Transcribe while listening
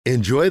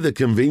Enjoy the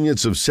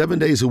convenience of 7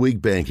 days a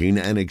week banking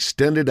and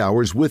extended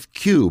hours with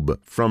Cube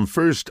from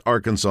First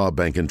Arkansas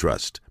Bank and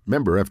Trust.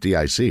 Member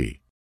FDIC.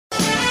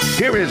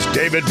 Here is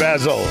David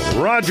Basil,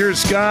 Roger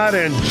Scott,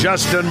 and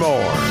Justin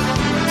Moore.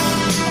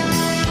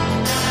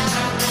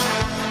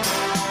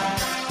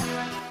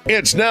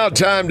 It's now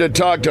time to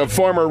talk to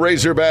former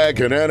Razorback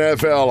and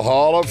NFL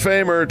Hall of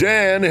Famer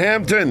Dan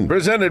Hampton,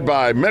 presented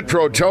by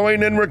Metro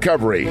Towing and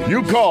Recovery.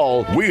 You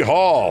call, we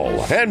haul.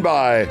 And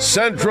by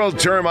Central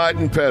Termite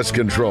and Pest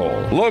Control,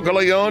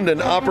 locally owned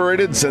and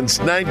operated since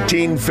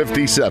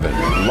 1957.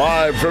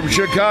 Live from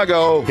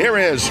Chicago, here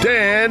is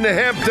Dan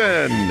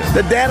Hampton.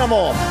 The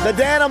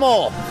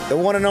Danimal, the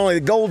one and only,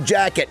 the gold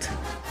jacket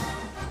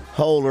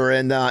holder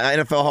and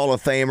NFL Hall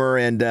of Famer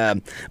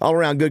and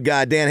all-around good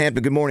guy, Dan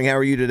Hampton. Good morning. How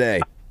are you today?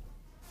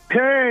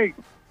 Hey,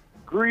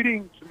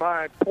 greetings,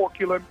 my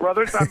porculent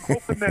brothers. I'm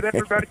hoping that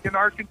everybody in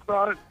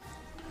Arkansas is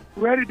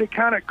ready to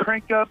kind of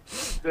crank up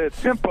the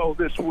tempo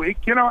this week.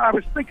 You know, I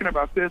was thinking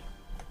about this.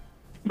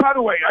 By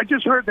the way, I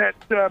just heard that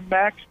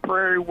Max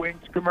Prairie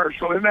Wings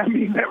commercial, and I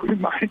mean, that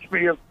reminds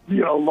me of,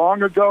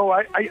 long ago.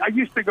 I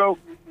used to go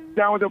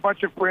down with a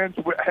bunch of friends.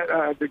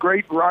 The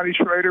great Ronnie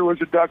Schrader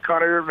was a duck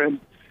hunter,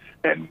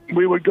 and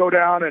we would go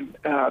down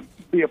and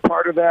be a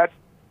part of that.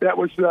 That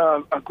was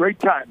a great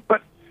time.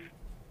 But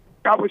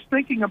I was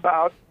thinking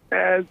about,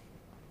 as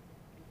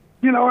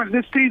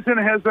this season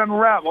has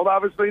unraveled.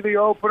 Obviously, the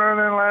opener, and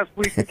then last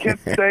week at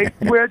Kent State,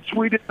 which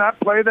we did not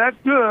play that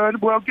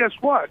good. Well, guess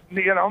what?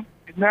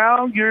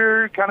 Now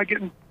you're kind of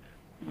getting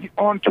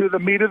onto the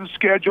meat of the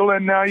schedule,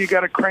 and now you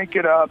got to crank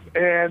it up.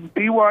 And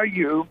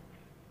BYU,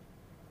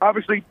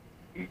 obviously,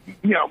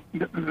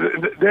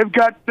 they've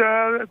got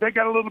a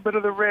little bit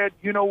of the red.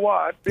 You know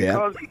what?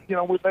 Because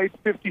we laid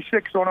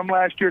 56 on them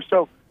last year.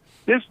 So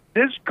this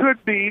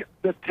could be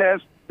the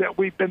test that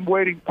we've been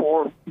waiting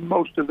for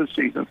most of the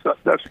season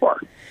thus far.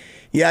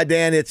 Yeah,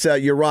 Dan, it's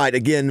you're right.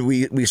 Again,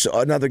 we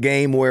saw another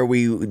game where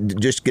we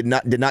just did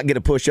not get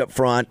a push up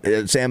front.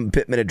 Sam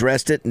Pittman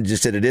addressed it and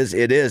just said it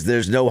is.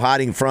 There's no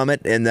hiding from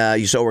it. And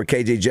you saw where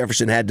KJ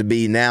Jefferson had to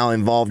be now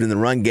involved in the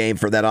run game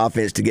for that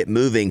offense to get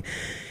moving.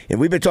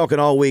 And we've been talking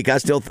all week. I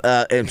still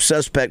am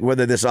suspect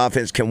whether this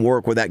offense can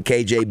work without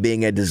KJ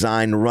being a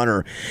design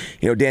runner.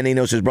 Dan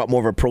Enos has brought more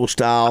of a pro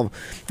style,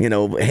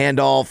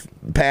 handoff,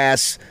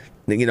 pass,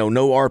 no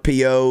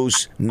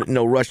RPOs,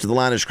 no rush to the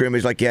line of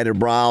scrimmage like you had at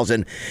Bryles.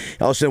 And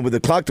all of a sudden, with the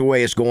clock the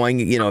way it's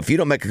going, if you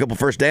don't make a couple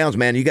first downs,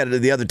 man, you got to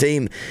the other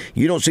team.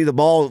 You don't see the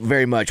ball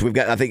very much. We've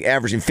got, I think,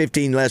 averaging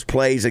 15 less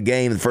plays a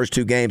game in the first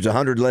two games,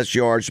 100 less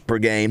yards per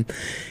game.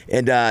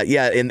 And,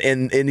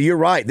 and you're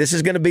right. This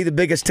is going to be the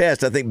biggest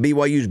test. I think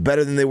BYU's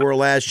better than they were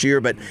last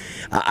year. But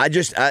I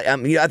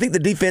think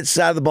the defense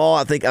side of the ball,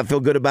 I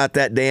feel good about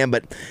that, Dan.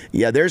 But,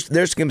 yeah,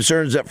 there's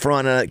concerns up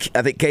front. And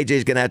I think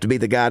KJ's going to have to be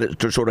the guy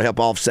to sort of help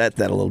offset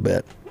that a little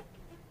bit.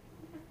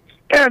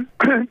 And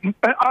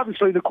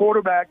obviously the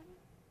quarterback,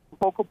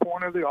 focal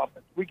point of the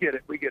offense. We get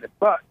it.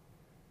 But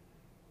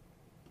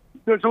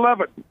there's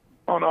 11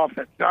 on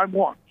offense, not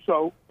one.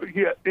 So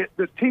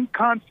the team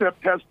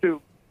concept has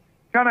to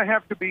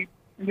be,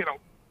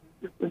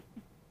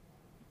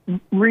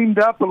 reamed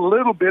up a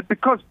little bit,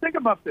 because think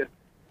about this,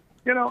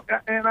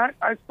 and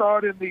I saw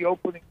it in the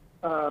opening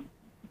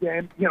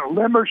game.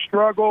 Limmer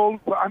struggled.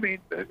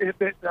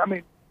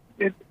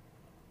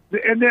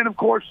 And then, of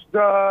course,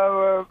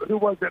 who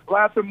was it?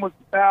 Latham was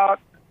out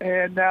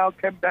and now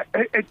came back.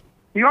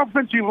 The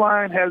offensive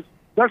line has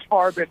thus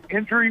far been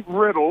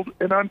injury-riddled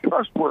and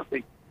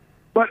untrustworthy.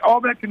 But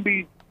all that can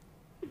be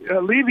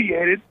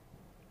alleviated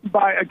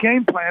by a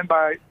game plan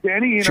by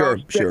Danny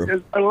Enos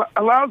that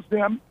allows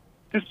them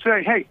to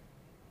say, hey,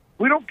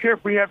 we don't care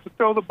if we have to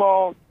throw the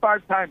ball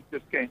 5 times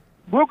this game.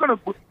 We're going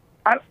to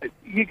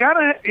 – you got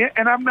to –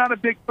 and I'm not a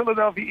big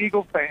Philadelphia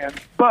Eagle fan,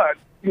 but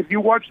if you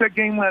watched that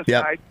game last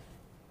night,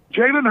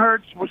 Jalen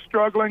Hurts was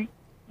struggling.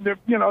 The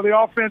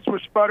offense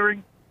was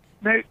sputtering.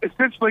 They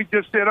essentially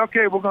just said,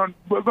 "Okay, we're going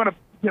to,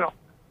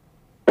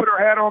 put our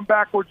hat on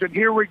backwards, and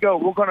here we go.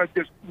 We're going to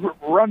just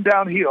run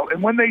downhill."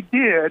 And when they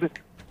did,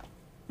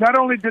 not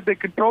only did they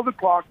control the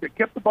clock, they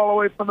kept the ball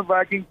away from the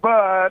Vikings,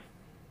 but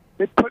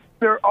they put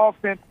their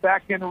offense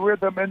back in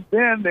rhythm, and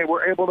then they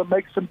were able to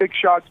make some big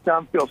shots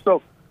downfield.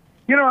 So,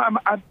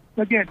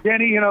 again,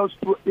 Danny Enos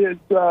is.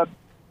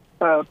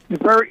 A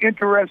very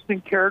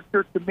interesting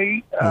character to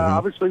me.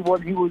 Obviously,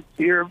 when he was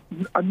here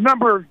a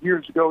number of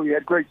years ago, he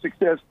had great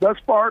success. Thus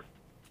far,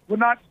 we're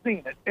not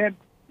seeing it. And,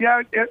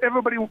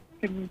 everybody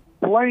can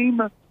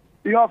blame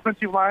the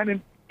offensive line,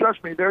 and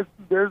trust me, there's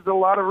a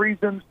lot of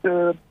reasons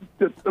to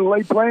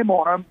lay blame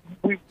on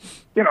them.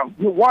 You're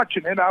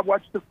watching it. I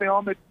watched the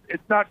film.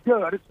 It's not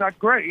good. It's not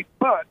great.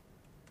 But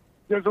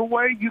there's a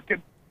way you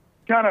can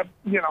kind of,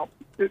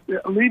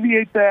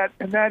 alleviate that,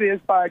 and that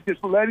is by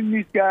just letting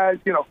these guys,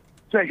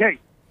 say, hey,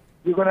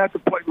 you're going to have to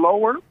play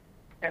lower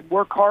and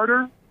work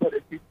harder, but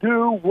if you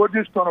do, we're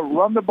just going to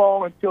run the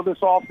ball until this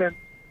offense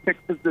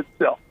fixes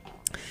itself.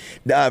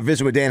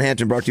 Visit with Dan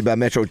Hampton, brought to you by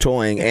Metro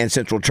Towing and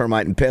Central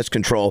Termite and Pest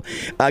Control.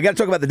 I got to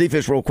talk about the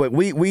defense real quick.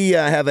 We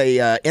have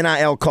a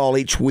NIL call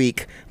each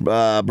week,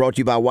 brought to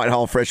you by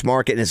Whitehall Fresh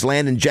Market, and it's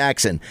Landon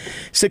Jackson,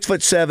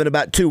 6'7",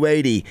 about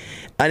 280.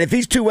 And if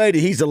he's 280,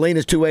 he's the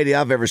leanest 280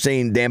 I've ever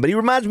seen, Dan. But he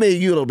reminds me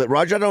of you a little bit,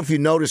 Roger. I don't know if you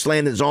noticed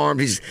Landon's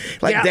arms. He's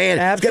like Dan.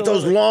 Absolutely. He's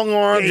got those long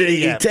arms, and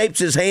he tapes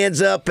his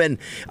hands up, and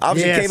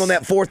obviously came on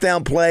that fourth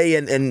down play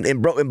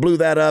and blew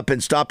that up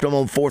and stopped him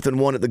on 4th and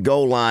 1 at the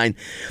goal line.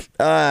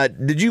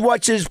 Did you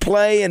watch his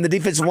play and the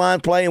defensive line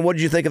play, and what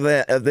did you think of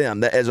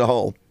them as a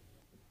whole?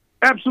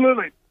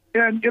 Absolutely.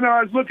 And,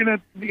 I was looking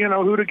at,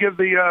 who to give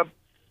the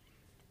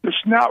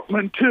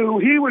Snoutland to.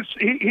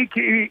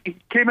 He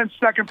came in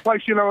second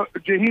place.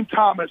 Jaheim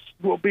Thomas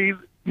will be,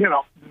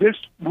 this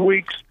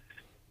week's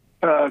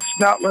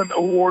Snoutland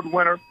Award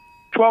winner.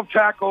 12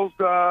 tackles,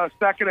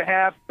 sack and a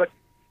half. But,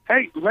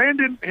 hey,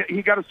 Landon,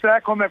 he got a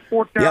sack on that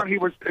fourth down.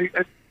 Yep.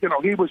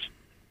 He was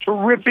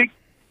terrific.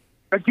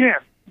 Again,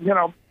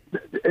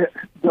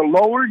 the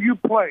lower you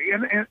play,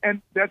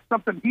 and that's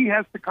something he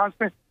has to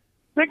constantly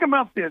think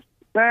about. This,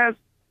 Baz,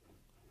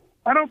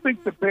 I don't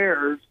think the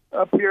Bears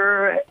up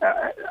here.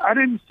 I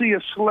didn't see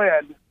a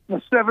sled,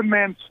 a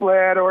 7-man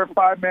sled, or a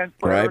 5-man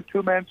sled, or a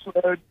 2-man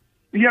sled.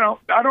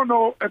 I don't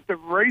know if the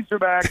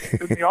Razorbacks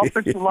and the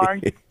offensive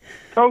line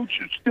coach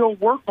should still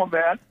work on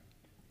that.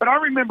 But I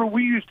remember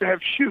we used to have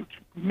chutes,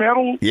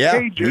 metal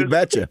cages. You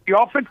betcha. The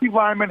offensive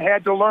lineman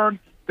had to learn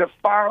to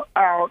fire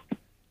out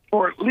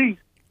for at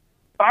least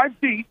 5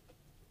 feet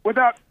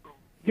without,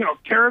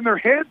 tearing their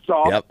heads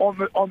off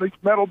on these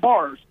metal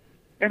bars.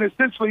 And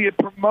essentially it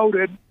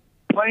promoted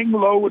playing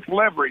low with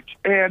leverage.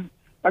 And,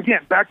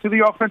 again, back to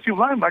the offensive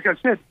line, like I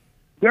said,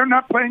 they're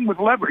not playing with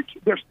leverage.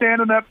 They're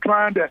standing up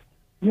trying to,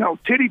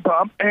 titty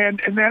bump, and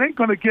that ain't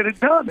going to get it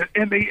done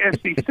in the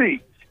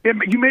SEC.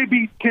 You may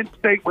beat Kent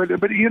State with it,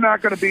 but you're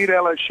not going to beat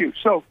LSU.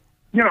 So,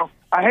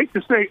 I hate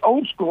to say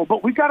old school,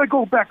 but we got to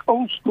go back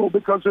old school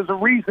because there's a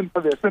reason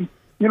for this. And,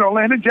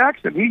 Landon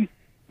Jackson,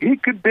 he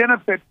could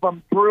benefit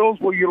from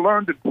drills where you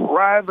learn to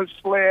drive a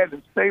sled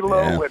and stay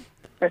low and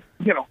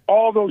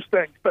all those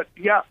things. But,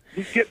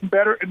 he's getting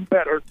better and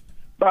better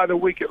by the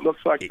week, it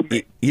looks like to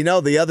me.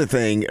 The other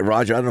thing,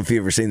 Roger, I don't know if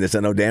you've ever seen this.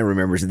 I know Dan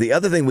remembers. The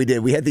other thing we did,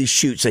 we had these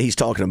chutes that he's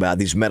talking about,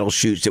 these metal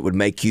chutes that would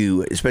make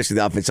you, especially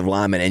the offensive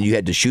lineman, and you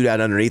had to shoot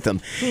out underneath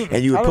them.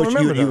 And you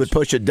would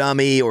push a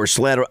dummy or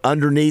sled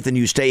underneath, and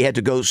you had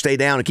to stay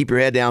down and keep your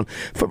head down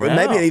for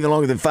maybe even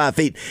longer than 5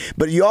 feet.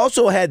 But you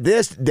also had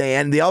this,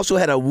 Dan. They also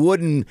had a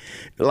wooden,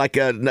 like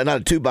not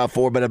a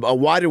 2x4, but a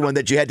wider one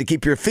that you had to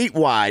keep your feet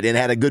wide and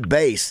had a good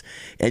base.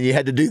 And you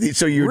had to do these.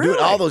 So you were doing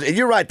all those. And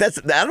you're right. I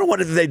don't know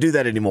whether they do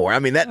that anymore. I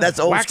mean, that's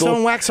old wax school. Wax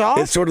on, wax off?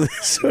 It's sort of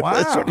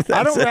wow.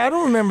 I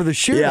don't remember the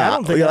shoot. I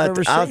don't think I've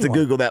ever seen I'll have to one.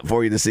 Google that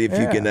for you to see if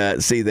you can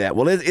see that.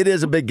 Well, it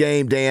is a big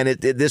game, Dan.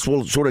 This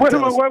will sort of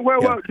tell us.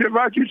 Wait. Did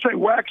Roger say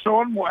wax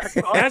on, wax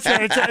off?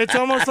 It's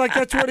almost like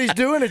that's what he's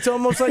doing. It's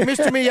almost like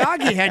Mr.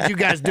 Miyagi had you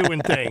guys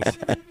doing things.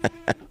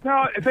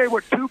 No, they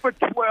were 2 for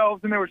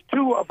 12, and there was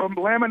 2 of them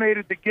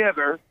laminated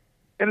together.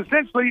 And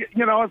essentially,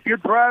 if you're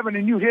driving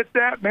and you hit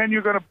that, man,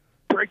 you're going to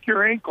break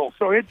your ankle.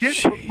 So it did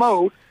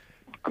promote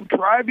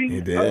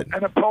driving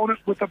an opponent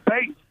with a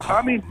base.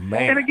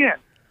 Man. And again,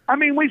 I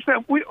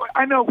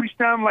know we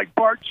sound like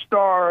Bart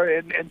Starr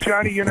and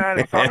Johnny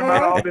Unitas talking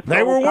about all this.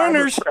 They were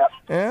winners. Crap.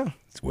 Yeah.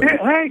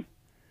 Hey,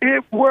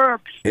 it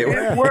works.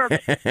 It works.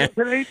 If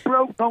it ain't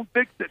broke, don't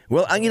fix it.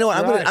 Well, I'm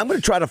going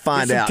to try to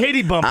find out. Some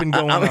titty bumping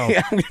going on.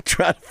 I'm going to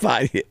try to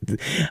find it.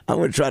 I'm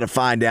going to try to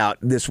find out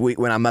this week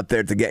when I'm up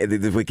there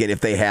this weekend if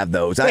they have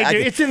those.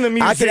 It's in the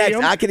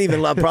museum. I can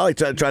even probably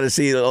try to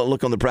see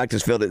look on the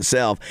practice field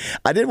itself.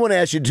 I did want to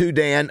ask you too,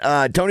 Dan.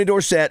 Tony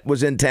Dorsett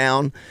was in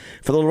town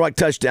for the Little Rock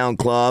Touchdown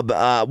Club.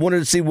 I wanted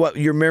to see what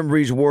your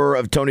memories were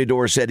of Tony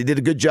Dorsett. He did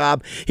a good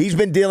job. He's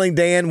been dealing,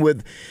 Dan,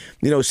 with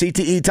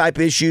CTE type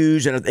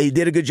issues, and he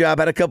did a good job.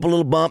 Had a couple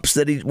little bumps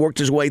that he worked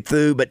his way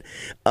through, but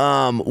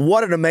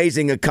what an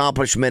amazing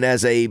accomplishment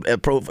as a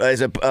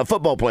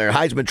football player,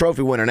 Heisman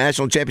Trophy winner,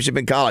 national championship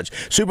in college,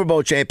 Super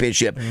Bowl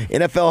championship,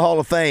 NFL Hall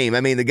of Fame.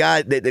 I mean, the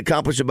guy that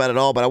accomplished about it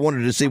all. But I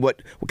wanted to see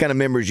what kind of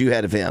memories you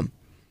had of him.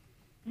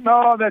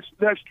 No, that's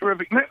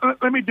terrific.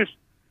 Let me just,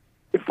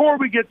 before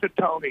we get to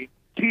Tony,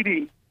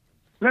 TD,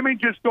 let me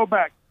just go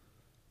back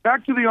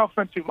to the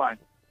offensive line.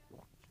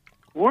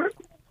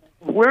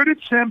 Where did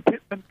Sam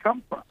Pittman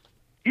come from?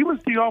 He was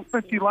the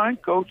offensive line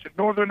coach at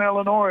Northern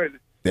Illinois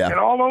and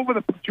all over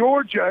the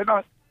Georgia. And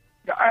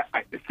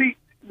I see,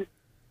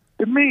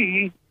 to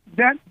me,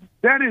 that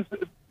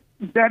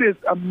is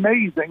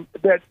amazing.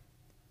 That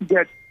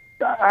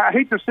I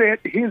hate to say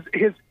it,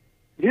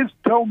 his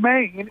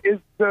domain is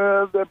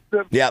the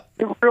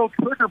real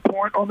trigger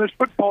point on this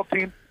football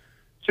team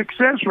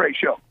success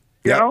ratio.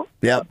 You know,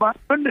 my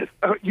goodness,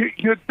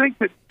 you'd think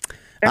that.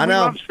 And we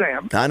love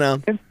Sam. I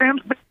know. And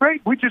Sam's been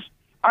great.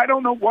 I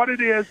don't know what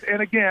it is.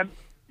 And again,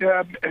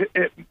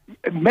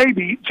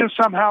 maybe, just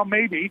somehow,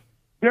 maybe,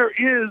 there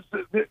is,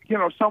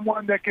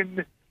 someone that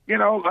can,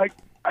 like,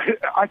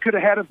 I could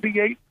have had a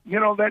V8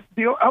 that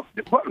deal.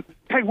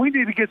 Hey, we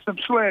need to get some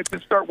sleds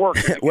and start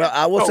working. Well,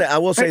 I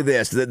will say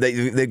this: that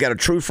they've got a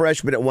true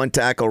freshman at one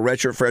tackle,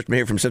 redshirt freshman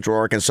here from Central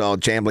Arkansas.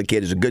 Chamblin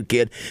kid is a good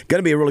kid, going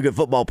to be a really good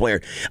football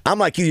player. I'm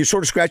like you; you're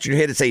sort of scratching your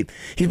head and say,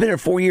 he's been here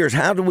 4 years.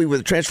 How do we,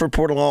 with the transfer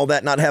portal and all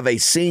that, not have a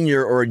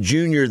senior or a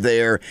junior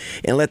there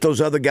and let those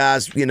other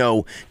guys,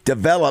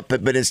 develop?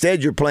 But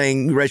instead, you're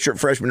playing redshirt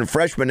freshmen and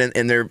freshmen,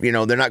 and they're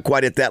they're not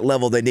quite at that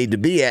level they need to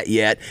be at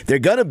yet. They're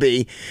going to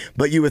be,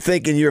 but you would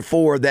think in year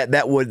 4 that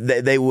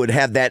they would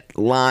have that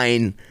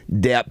line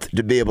depth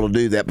to be able to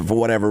do that, but for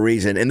whatever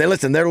reason. And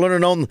they're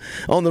learning on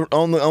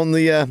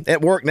the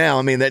at work now.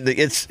 I mean,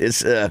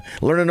 it's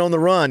learning on the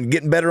run,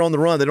 getting better on the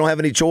run. They don't have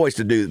any choice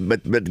to do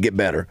but to get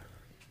better.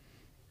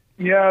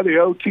 Yeah, the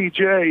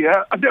OTJ.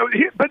 Yeah,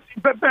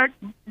 but back.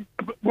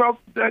 Well,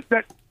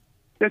 that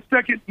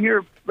second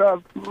year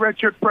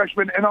redshirt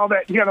freshman and all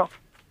that.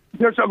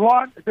 There's a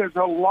lot.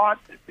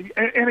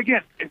 And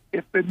again,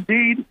 if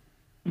indeed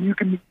you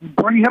can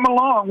bring him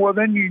along, well,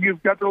 then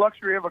you've got the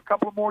luxury of a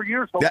couple more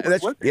years.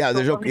 There's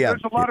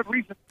a lot of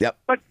reasons. Yep.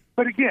 But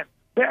again,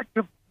 back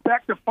to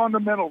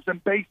fundamentals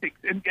and basics,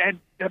 and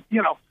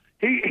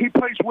he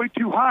plays way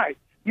too high.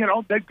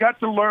 They've got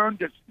to learn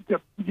to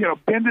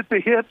bend at the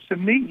hips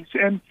and knees,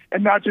 and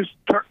not just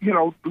try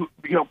to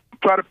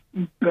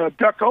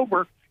duck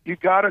over. You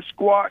got to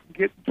squat and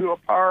get into a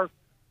power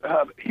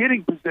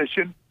hitting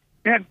position,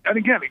 and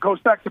again, it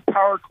goes back to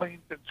power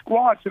cleans and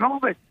squats and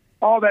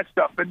all that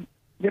stuff. And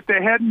if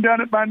they hadn't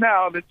done it by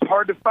now, it's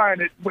hard to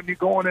find it when you're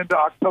going into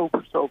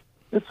October. So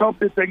let's hope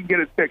that they can get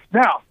it fixed.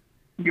 Now,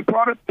 you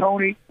brought up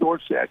Tony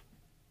Dorsett.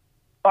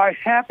 By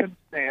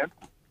happenstance,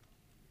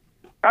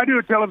 I do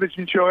a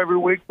television show every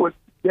week with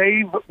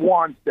Dave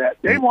Wanstead.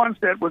 Dave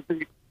Wanstead was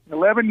the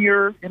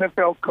 11-year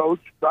NFL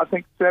coach, I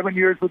think 7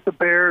 years with the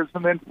Bears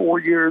and then 4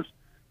 years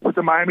with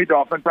the Miami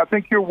Dolphins. I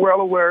think you're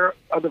well aware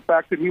of the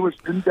fact that he was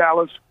in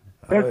Dallas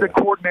as the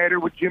coordinator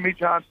with Jimmy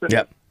Johnson.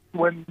 Yep.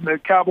 When the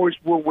Cowboys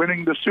were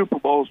winning the Super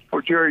Bowls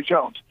for Jerry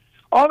Jones.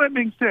 All that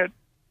being said,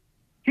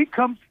 he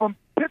comes from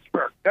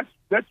Pittsburgh.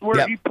 That's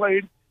where he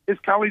played his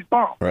college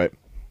ball. Right.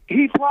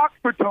 He blocked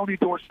for Tony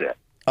Dorsett.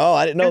 Oh,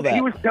 I didn't know that.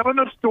 He was telling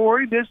a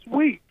story this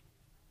week,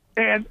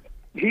 and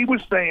he was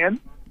saying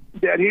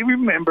that he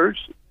remembers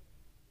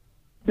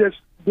this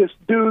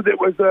dude that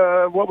was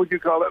what would you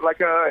call it, like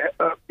a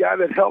guy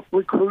that helped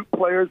recruit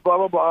players, blah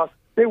blah blah.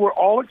 They were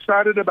all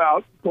excited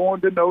about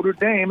going to Notre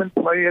Dame and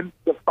playing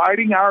the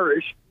Fighting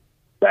Irish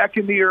back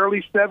in the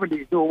early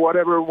 70s or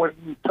whatever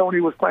when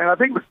Tony was playing. I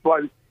think it was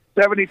like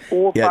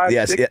 74, 5,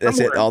 yes, 6. That's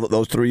it. All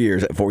those 3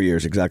 years, 4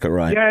 years, exactly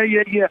right.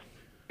 Yeah.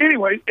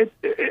 Anyway, the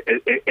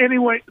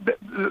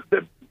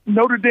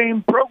Notre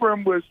Dame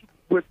program was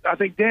with, I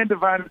think, Dan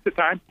Devine at the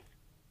time,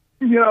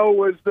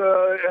 was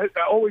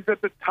always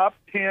at the top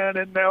 10,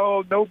 and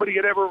nobody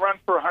had ever run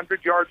for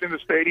 100 yards in the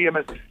stadium.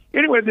 And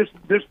anyway,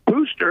 this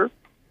booster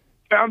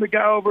found a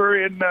guy over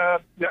in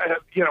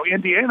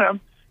Indiana,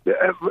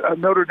 a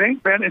Notre Dame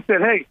fan, and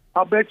said, "Hey,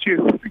 I'll bet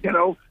you,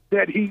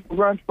 that he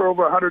runs for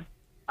over 100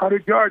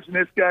 yards." And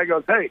this guy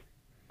goes, "Hey,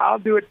 I'll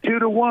do it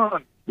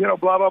 2-1."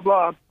 Blah blah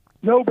blah.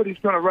 Nobody's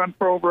going to run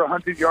for over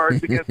 100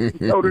 yards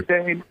against Notre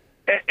Dame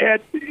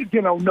at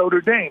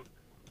Notre Dame.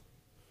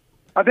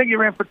 I think he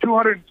ran for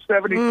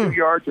 272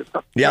 yards or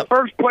something. Yep. The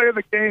first play of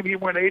the game, he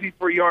went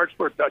 83 yards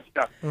for a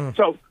touchdown.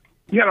 So,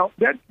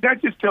 that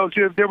just tells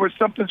you there was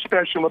something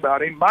special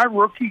about him. My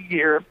rookie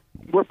year,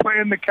 we're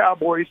playing the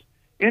Cowboys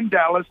in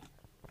Dallas,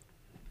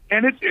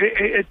 and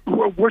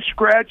we're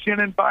scratching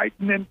and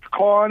biting and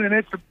clawing, and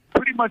it's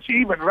pretty much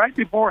even right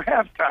before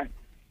halftime.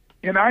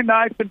 And I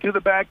knife into the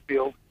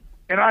backfield,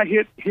 and I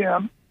hit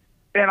him,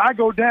 and I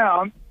go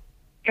down,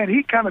 and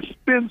he kind of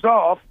spins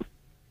off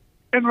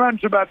and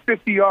runs about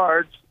 50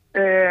 yards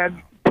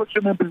and puts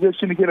him in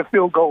position to get a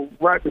field goal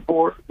right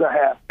before the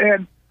half.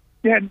 And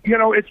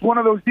it's one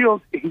of those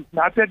deals. He's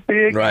not that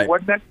big. Right. He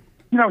wasn't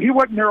he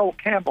wasn't Earl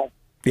Campbell.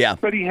 Yeah.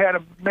 But he had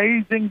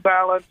amazing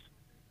balance,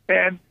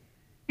 and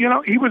he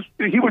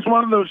was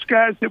one of those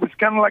guys that was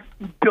kind of like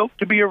built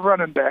to be a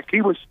running back.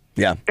 He was.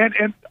 Yeah.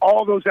 And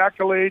all those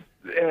accolades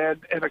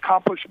and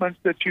accomplishments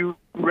that you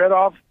read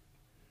off,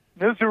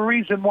 there's a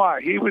reason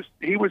why he was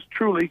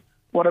truly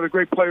one of the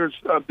great players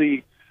of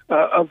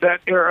that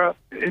era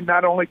in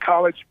not only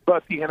college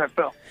but the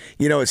NFL.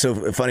 It's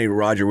so funny,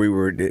 Roger. We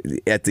were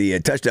at the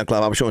Touchdown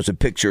Club. I was showing some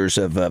pictures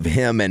of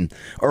him and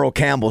Earl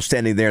Campbell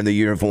standing there in the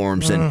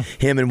uniforms, and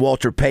him and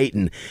Walter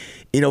Payton.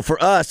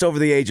 For us over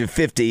the age of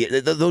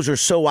 50, those are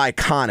so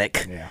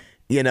iconic. Yeah.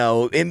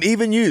 And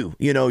even you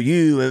and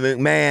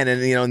McMahon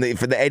and,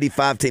 for the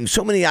 85 team,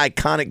 so many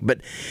iconic,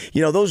 but,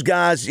 those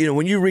guys,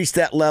 when you reach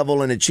that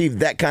level and achieve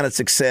that kind of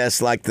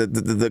success, like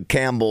the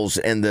Campbells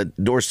and the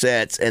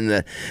Dorsetts and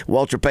the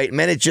Walter Payton,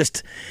 man,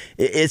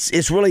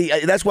 it's really,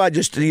 that's why I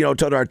just,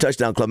 told our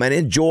Touchdown Club, man,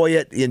 enjoy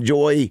it, and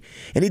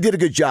he did a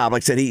good job.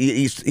 Like I said,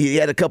 he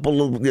had a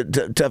couple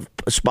of tough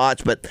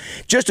spots, but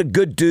just a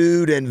good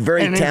dude and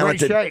very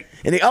talented.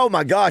 And oh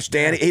my gosh,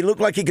 Dan, he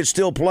looked like he could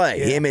still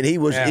play. Yeah. I mean, he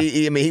was. Yeah.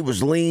 He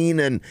was lean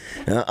and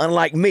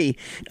unlike me.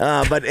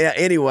 But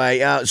anyway,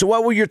 so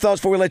what were your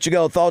thoughts before we let you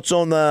go? Thoughts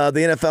on the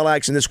NFL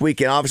action this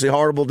weekend? Obviously,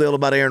 horrible deal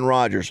about Aaron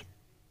Rodgers.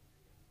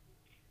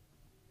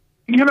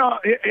 You know,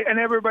 and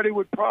everybody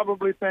would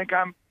probably think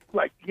I'm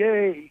like,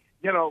 yay,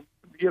 you know,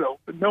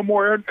 no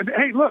more Aaron.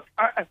 Hey, look,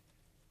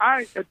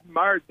 I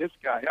admired this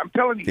guy. I'm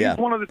telling you, he's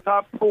one of the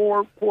top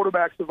 4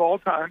 quarterbacks of all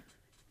time.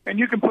 And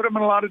you can put him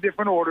in a lot of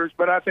different orders,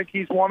 but I think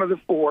he's one of the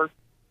 4.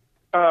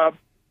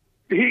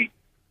 He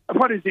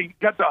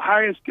got the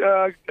highest,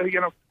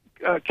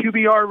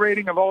 QBR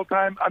rating of all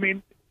time. I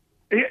mean,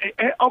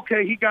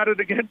 okay, he got it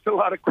against a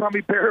lot of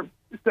crummy pair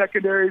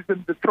secondaries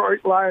and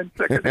Detroit Lions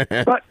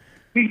secondaries, but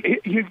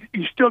you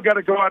still got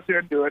to go out there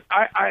and do it.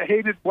 I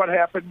hated what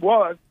happened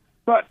but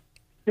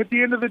at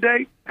the end of the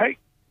day, hey,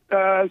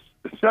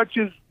 such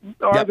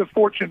are the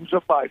fortunes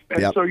of life,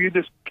 and so you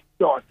just keep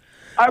going.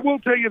 I will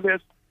tell you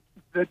this.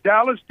 The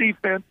Dallas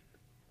defense,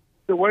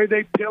 the way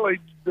they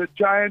pillaged the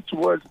Giants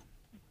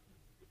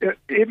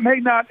it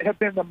may not have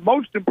been the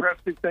most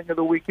impressive thing of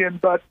the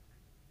weekend, but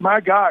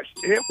my gosh,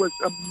 it was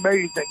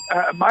amazing.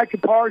 Micah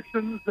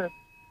Parsons and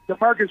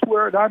DeMarcus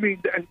Ware, I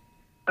mean,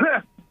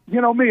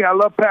 you know me, I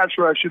love pass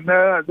rush, and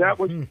that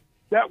was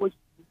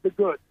the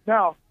good.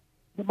 Now,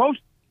 the most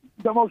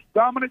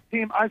dominant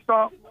team I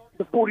saw,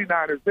 the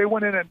 49ers. They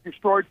went in and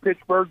destroyed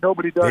Pittsburgh.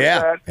 Nobody does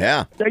that.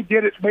 Yeah. They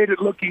did it, made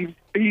it look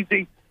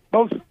easy.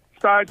 Both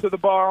sides of the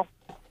ball.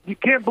 You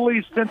can't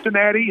believe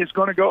Cincinnati is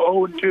going to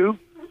go 0-2.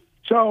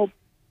 So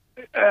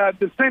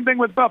the same thing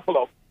with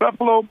Buffalo.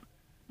 Buffalo,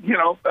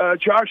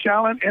 Josh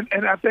Allen,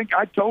 and I think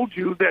I told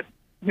you that,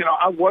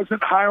 I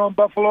wasn't high on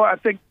Buffalo. I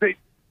think they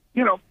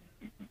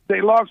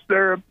lost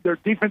their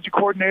defensive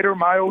coordinator,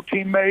 my old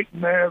teammate,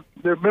 and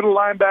their middle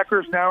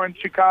linebackers now in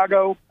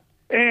Chicago.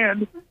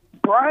 And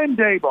Brian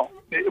Daboll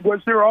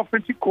was their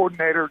offensive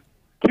coordinator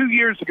 2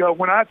 years ago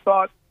when I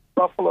thought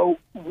Buffalo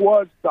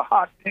was the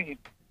hot team.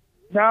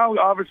 Now,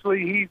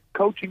 obviously, he's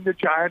coaching the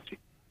Giants.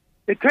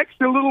 It takes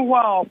a little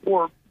while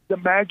for the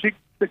magic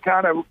to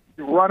kind of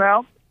run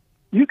out.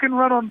 You can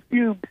run on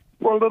fumes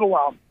for a little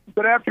while,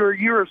 but after a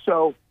year or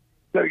so,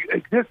 the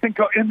existing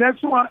and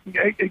that's why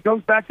it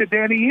goes back to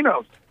Danny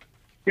Enos.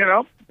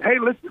 Hey,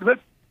 let's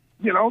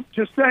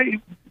just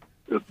say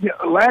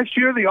last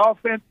year the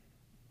offense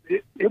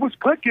it was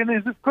clicking.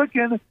 Is it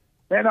clicking?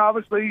 And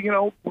obviously,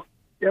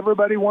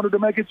 everybody wanted to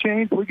make a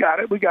change. We got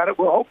it.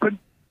 We're hoping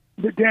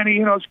that Danny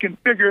Enos can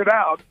figure it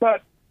out.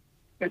 But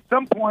at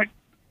some point,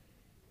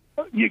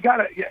 you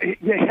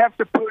have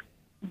to put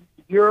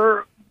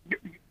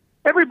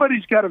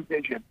everybody's got a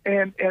vision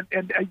and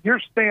your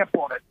stamp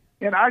on it.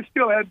 And I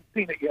still haven't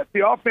seen it yet.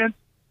 The offense,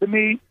 to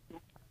me,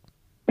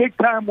 big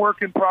time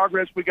work in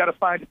progress. We got to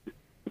find it.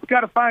 We got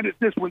to find it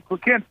this week. We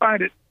can't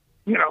find it,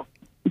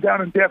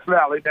 down in Death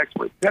Valley next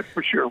week. That's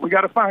for sure. We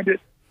got to find it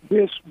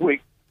this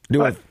week.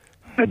 At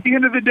the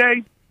end of the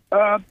day,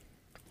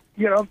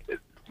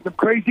 the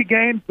crazy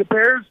games, the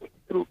Bears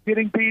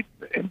getting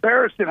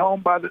embarrassed at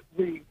home by the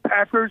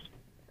Packers.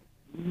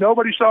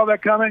 Nobody saw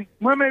that coming.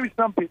 Well, maybe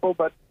some people,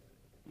 but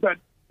I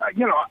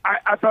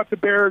thought the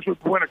Bears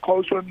would win a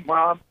close one.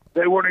 Well,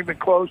 they weren't even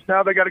close.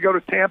 Now they got to go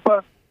to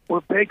Tampa,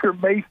 where Baker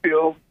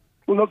Mayfield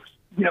looks,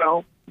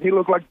 he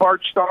looked like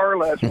Bart Starr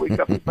last week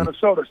up in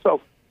Minnesota. So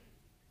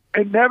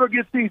it never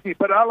gets easy.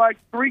 But I like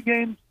 3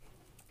 games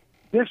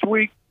this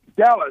week: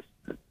 Dallas,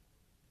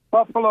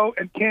 Buffalo,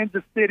 and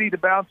Kansas City to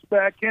bounce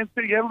back. Kansas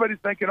City, everybody's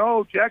thinking,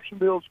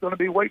 Jacksonville's going to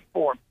be waiting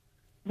for them.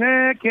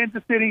 Nah,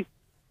 Kansas City,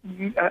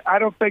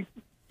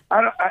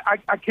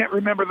 I can't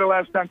remember the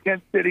last time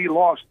Kansas City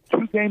lost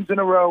 2 games in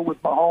a row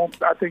with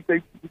Mahomes. I think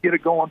they get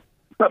it going.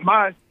 But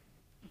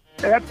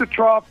at the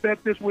trough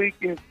bet this week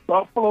is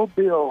Buffalo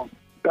Bills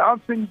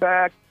bouncing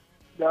back.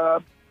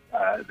 The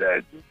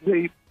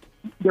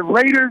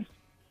Raiders,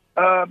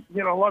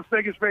 Las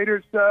Vegas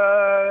Raiders,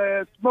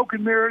 smoke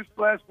and mirrors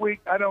last week.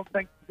 I don't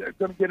think they're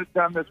going to get it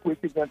done this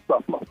week against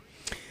Buffalo.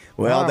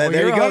 Well,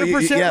 there you go.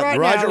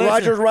 Right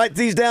Rogers write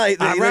these down.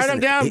 I write them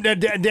down,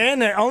 Dan.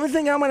 The only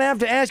thing I'm going to have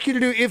to ask you to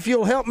do, if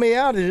you'll help me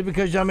out, is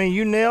because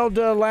you nailed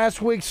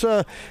last week's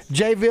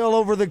Jayville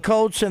over the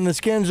Colts and the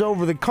Skins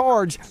over the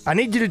Cards. I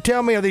need you to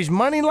tell me, are these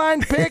money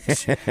line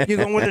picks? You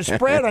going with the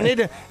spread? I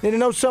need to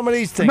know some of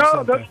these things.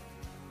 No,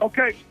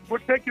 okay. We're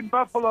taking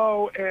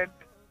Buffalo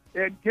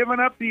and giving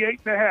up the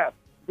 8.5.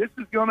 This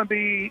is going to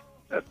be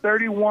a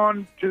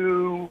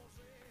 31-16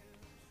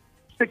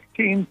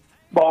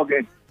 ball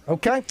game.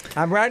 Okay,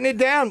 I'm writing it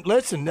down.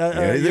 Listen,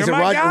 you're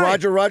my guy.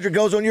 Roger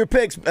goes on your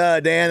picks,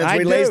 Dan, as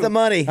we lays the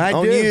money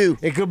on you.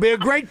 It could be a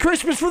great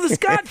Christmas for the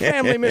Scott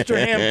family, Mr.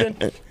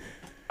 Hampton.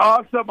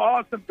 Awesome.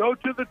 Go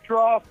to the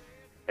trough,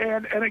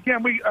 and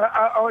again,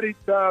 I already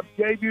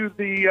gave you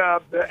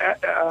the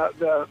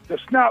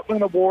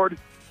Snoutland Award.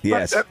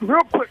 Yes. But,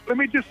 real quick, let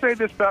me just say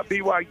this about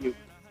BYU.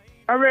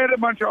 I read a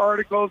bunch of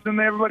articles, and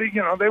everybody,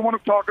 they want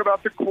to talk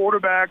about the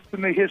quarterbacks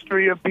and the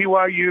history of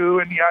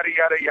BYU and yada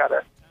yada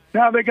yada.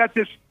 Now they got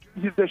this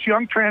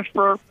young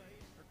transfer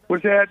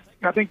was at,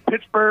 I think,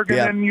 Pittsburgh and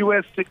then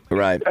USC.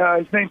 Right.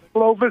 His name's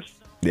Clovis.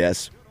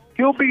 Yes.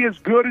 He'll be as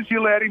good as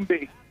you let him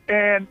be.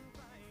 And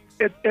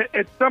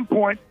at some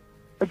point,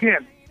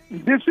 again,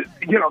 this is,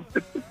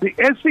 the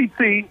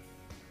SEC,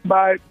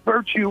 by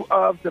virtue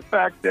of the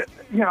fact that,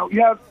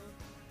 you have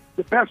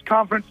the best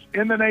conference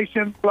in the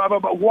nation, blah, blah,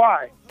 blah.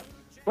 Why?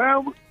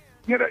 Well,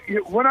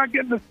 we're not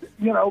getting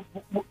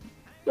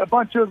a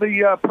bunch of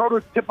the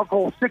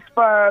prototypical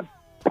 6'5"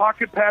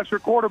 pocket passer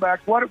quarterbacks.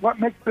 What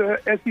makes the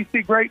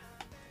SEC great?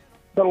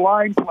 The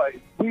line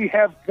play. We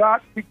have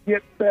got to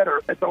get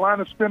better at the line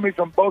of scrimmage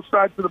on both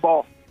sides of the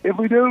ball. If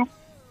we do,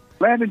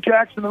 Landon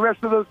Jackson, the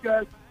rest of those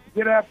guys,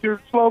 get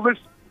after Slovis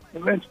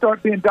and then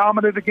start being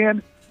dominant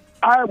again,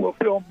 I will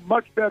feel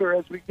much better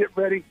as we get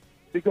ready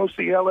to go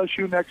see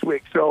LSU next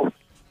week. So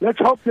let's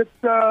hope that,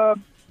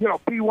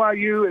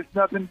 BYU is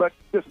nothing but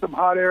just some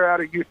hot air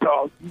out of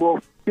Utah. We'll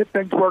get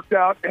things worked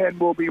out, and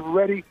we'll be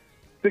ready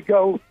to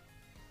go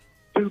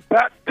to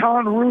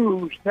Baton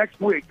Rouge next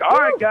week. All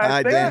right, guys. All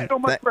right, Thank Dan. you so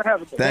much for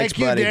having me. Thanks, Thank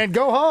you, buddy. Dan.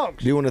 Go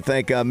Hogs. Do you want to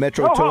thank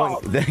Metro Go Towing?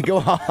 Hogs. Go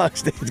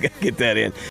Hogs. Dan's got to get that in.